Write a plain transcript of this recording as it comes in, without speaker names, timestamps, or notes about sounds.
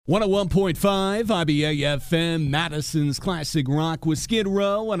101.5 IBA FM, Madison's Classic Rock with Skid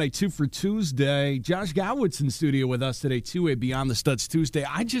Row on a 2 for Tuesday. Josh Gowit's in studio with us today, too, a Beyond the Studs Tuesday.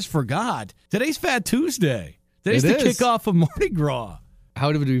 I just forgot. Today's Fat Tuesday. Today's the kickoff of Mardi Gras.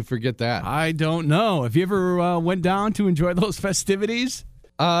 How did we forget that? I don't know. Have you ever went down to enjoy those festivities?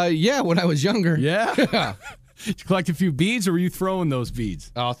 Yeah, when I was younger. Yeah? Did you collect a few beads, or were you throwing those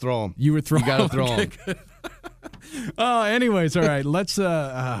beads? I'll throw them. You were throwing them? You got to throw them. Anyways, all right. Let's,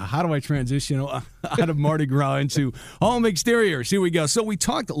 how do I transition out of Mardi Gras into home exteriors? Here we go. So we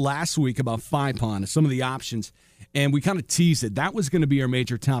talked last week about Fypon, some of the options, and we kind of teased it. That was going to be our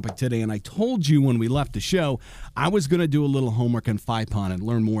major topic today, and I told you when we left the show I was going to do a little homework on Fypon and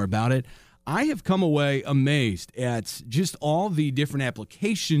learn more about it. I have come away amazed at just all the different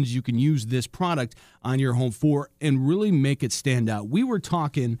applications you can use this product on your home for and really make it stand out. We were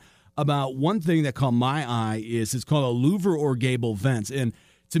talking about one thing that caught my eye it's called a louver or gable vents. And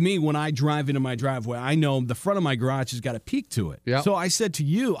to me, when I drive into my driveway, I know the front of my garage has got a peak to it. Yep. So I said to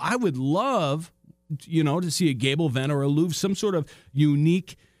you, I would love, to see a gable vent or a louver, some sort of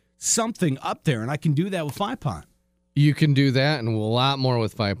unique something up there. And I can do that with Fypon. You can do that and a lot more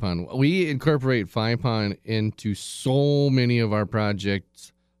with Fypon. We incorporate Fypon into so many of our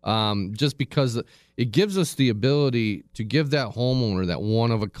projects just because it gives us the ability to give that homeowner that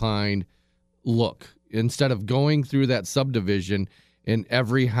one-of-a-kind look. Instead of going through that subdivision and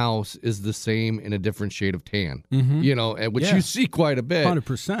every house is the same in a different shade of tan, which you see quite a bit.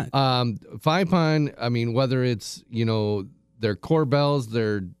 100%. Fypon, I mean, whether it's, their Corbels,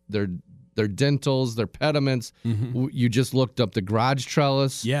 their dentals, their pediments. Mm-hmm. You just looked up the garage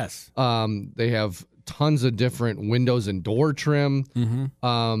trellis. Yes. They have tons of different windows and door trim,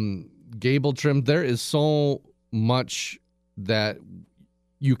 gable trim. There is so much that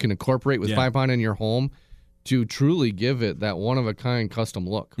you can incorporate with Fypon in your home to truly give it that one-of-a-kind custom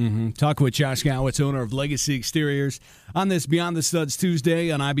look. Mm-hmm. Talk with Josh Gowitz, owner of Legacy Exteriors, on this Beyond the Studs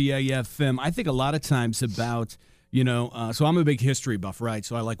Tuesday on IBA FM. I think a lot of times about... so I'm a big history buff, right?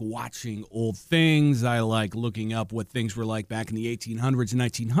 So I like watching old things. I like looking up what things were like back in the 1800s and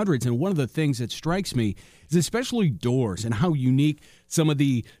 1900s. And one of the things that strikes me is especially doors and how unique some of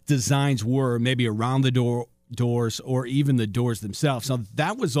the designs were, maybe around the doors or even the doors themselves. Now,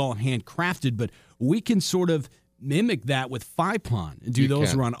 that was all handcrafted, but we can sort of mimic that with Fypon and do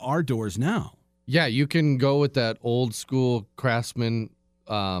those around our doors now. Yeah, you can go with that old school craftsman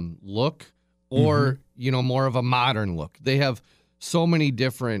look or, more of a modern look. They have so many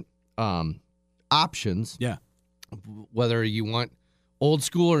different options. Yeah. Whether you want old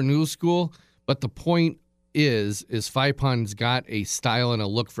school or new school, but the point is Fypon's got a style and a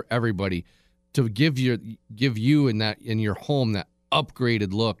look for everybody to give you in your home that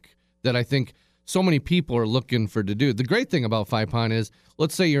upgraded look that I think so many people are looking for to do. The great thing about Fypon is,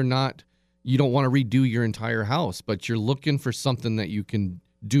 let's say you don't want to redo your entire house, but you're looking for something that you can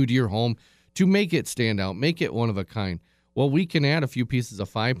do to your home to make it stand out, make it one of a kind. Well, we can add a few pieces of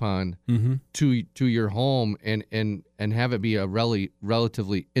Fypon to your home and have it be a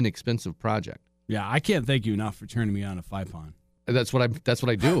relatively inexpensive project. Yeah, I can't thank you enough for turning me on to Fypon. That's what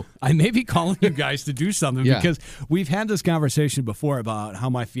I do. I may be calling you guys to do something because we've had this conversation before about how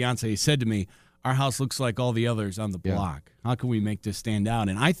my fiance said to me, our house looks like all the others on the block. How can we make this stand out?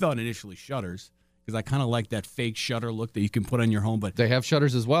 And I thought initially shutters, because I kind of like that fake shutter look that you can put on your home. But they have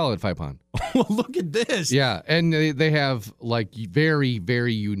shutters as well at Fypon. Well, look at this. Yeah, and they have like very,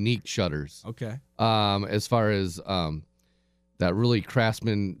 very unique shutters. Okay. As far as that really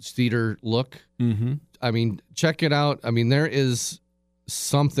craftsman cedar look. Mm-hmm. I mean, check it out. I mean, there is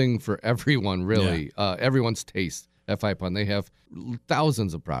something for everyone, really. Yeah. Everyone's taste at Fypon. They have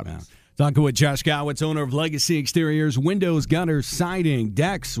thousands of products. Yeah. Talking with Josh Gowitz, owner of Legacy Exteriors, windows, gutters, siding,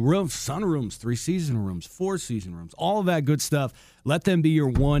 decks, roofs, sunrooms, 3-season rooms, 4-season rooms, all of that good stuff. Let them be your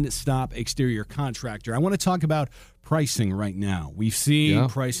one-stop exterior contractor. I want to talk about pricing right now. We've seen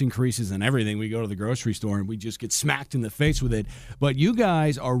price increases on everything. We go to the grocery store and we just get smacked in the face with it. But you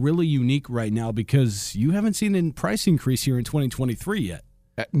guys are really unique right now because you haven't seen a price increase here in 2023 yet.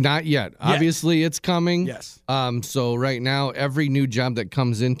 Not yet. Obviously, it's coming. Yes. So right now, every new job that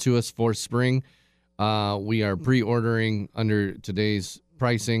comes into us for spring, we are pre-ordering under today's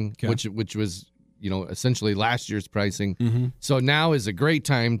pricing, which was essentially last year's pricing. Mm-hmm. So now is a great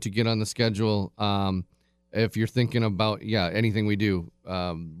time to get on the schedule. If you're thinking about anything we do,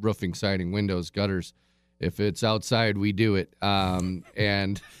 roofing, siding, windows, gutters. If it's outside, we do it.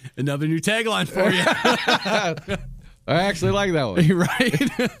 And another new tagline for you. I actually like that one. Right?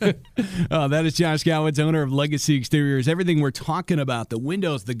 That is Josh Gowitz, owner of Legacy Exteriors. Everything we're talking about, the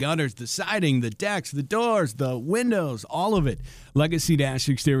windows, the gutters, the siding, the decks, the doors, the windows, all of it.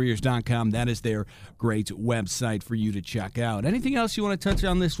 Legacy-exteriors.com. That is their great website for you to check out. Anything else you want to touch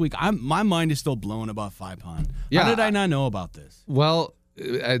on this week? My mind is still blown about Fypon. How did I not know about this? Well,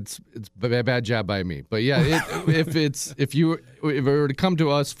 it's a bad job by me. But yeah, if it were to come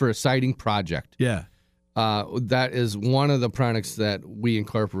to us for a siding project, that is one of the products that we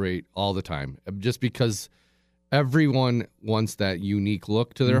incorporate all the time, just because everyone wants that unique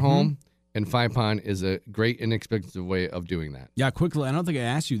look to their home, and Fypon is a great, inexpensive way of doing that. Yeah, quickly, I don't think I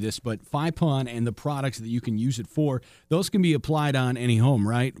asked you this, but Fypon and the products that you can use it for, those can be applied on any home,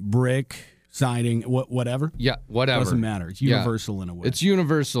 right? Brick, siding, whatever? Yeah, whatever. Doesn't matter. It's universal in a way. It's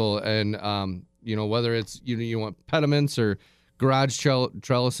universal, and whether it's you want pediments or garage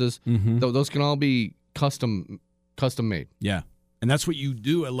trellises, those can all be custom made. Yeah. And that's what you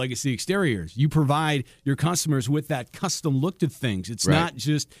do at Legacy Exteriors. You provide your customers with that custom look to things. It's not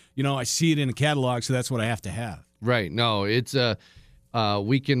just, I see it in a catalog, so that's what I have to have. Right. No, it's you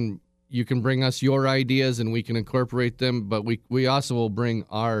can bring us your ideas and we can incorporate them, but we also will bring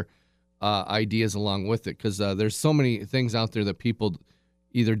our ideas along with it, because there's so many things out there that people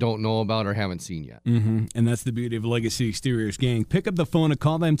either don't know about or haven't seen yet. And that's the beauty of Legacy Exteriors, gang. Pick up the phone and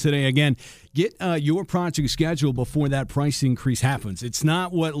call them today. Again, get your project scheduled before that price increase happens. It's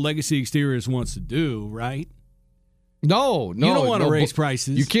not what Legacy Exteriors wants to do, right? No. You don't want to raise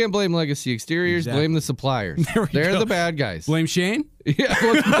prices. You can't blame Legacy Exteriors. Exactly. Blame the suppliers. They're the bad guys. Blame Shane?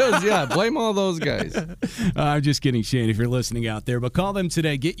 Blame all those guys. I'm just kidding, Shane, if you're listening out there. But call them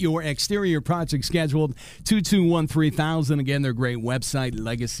today. Get your exterior project scheduled, 221-3000. Again, their great website,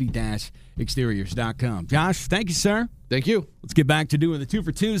 legacy-exteriors.com. Josh, thank you, sir. Thank you. Let's get back to doing the 2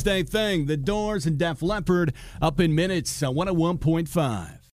 for Tuesday thing. The Doors and Def Leppard up in minutes, 101.5.